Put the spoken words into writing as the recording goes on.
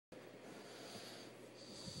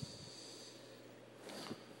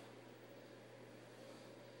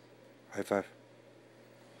High five.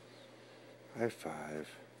 High five.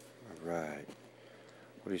 Alright.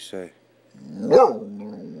 What do you say?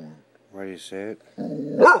 Why do you say it?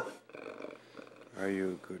 Are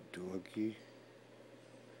you a good doggy?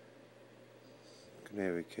 Can I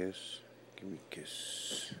have a kiss? Give me a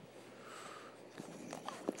kiss.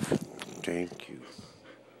 Thank you.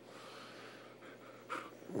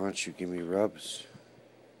 Why don't you give me rubs?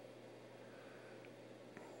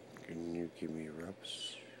 Can you give me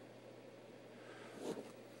rubs?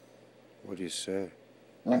 What do you say?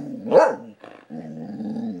 Come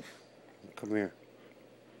here.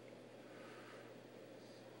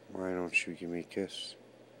 Why don't you give me a kiss?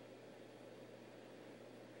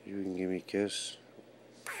 You can give me a kiss.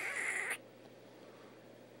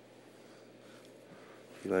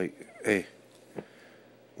 You like, hey,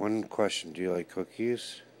 one question, do you like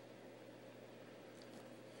cookies?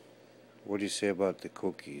 What do you say about the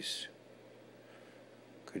cookies?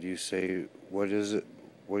 Could you say, what is it?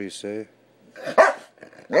 What do you say?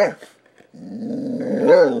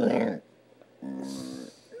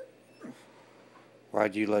 Why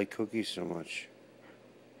do you like cookies so much?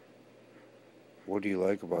 What do you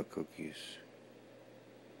like about cookies?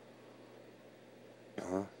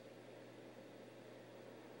 Huh?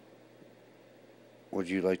 Would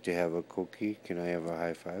you like to have a cookie? Can I have a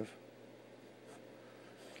high five?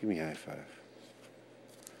 Give me a high five.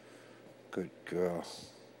 Good girl.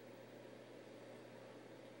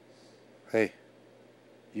 Hey,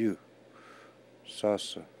 you,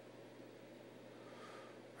 Salsa.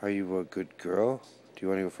 Are you a good girl? Do you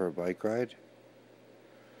want to go for a bike ride?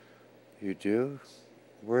 You do?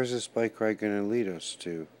 Where's this bike ride going to lead us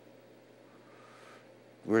to?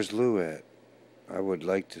 Where's Lou at? I would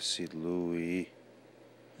like to see Louie.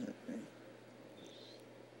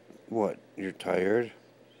 What? You're tired?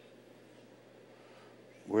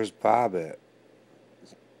 Where's Bob at?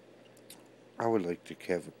 I would like to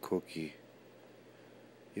have a cookie.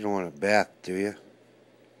 You don't want a bath, do you?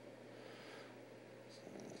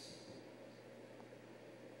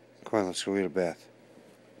 Come on, let's go get a bath.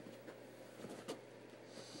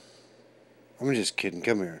 I'm just kidding.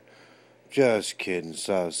 Come here. Just kidding,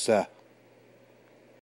 Salsa.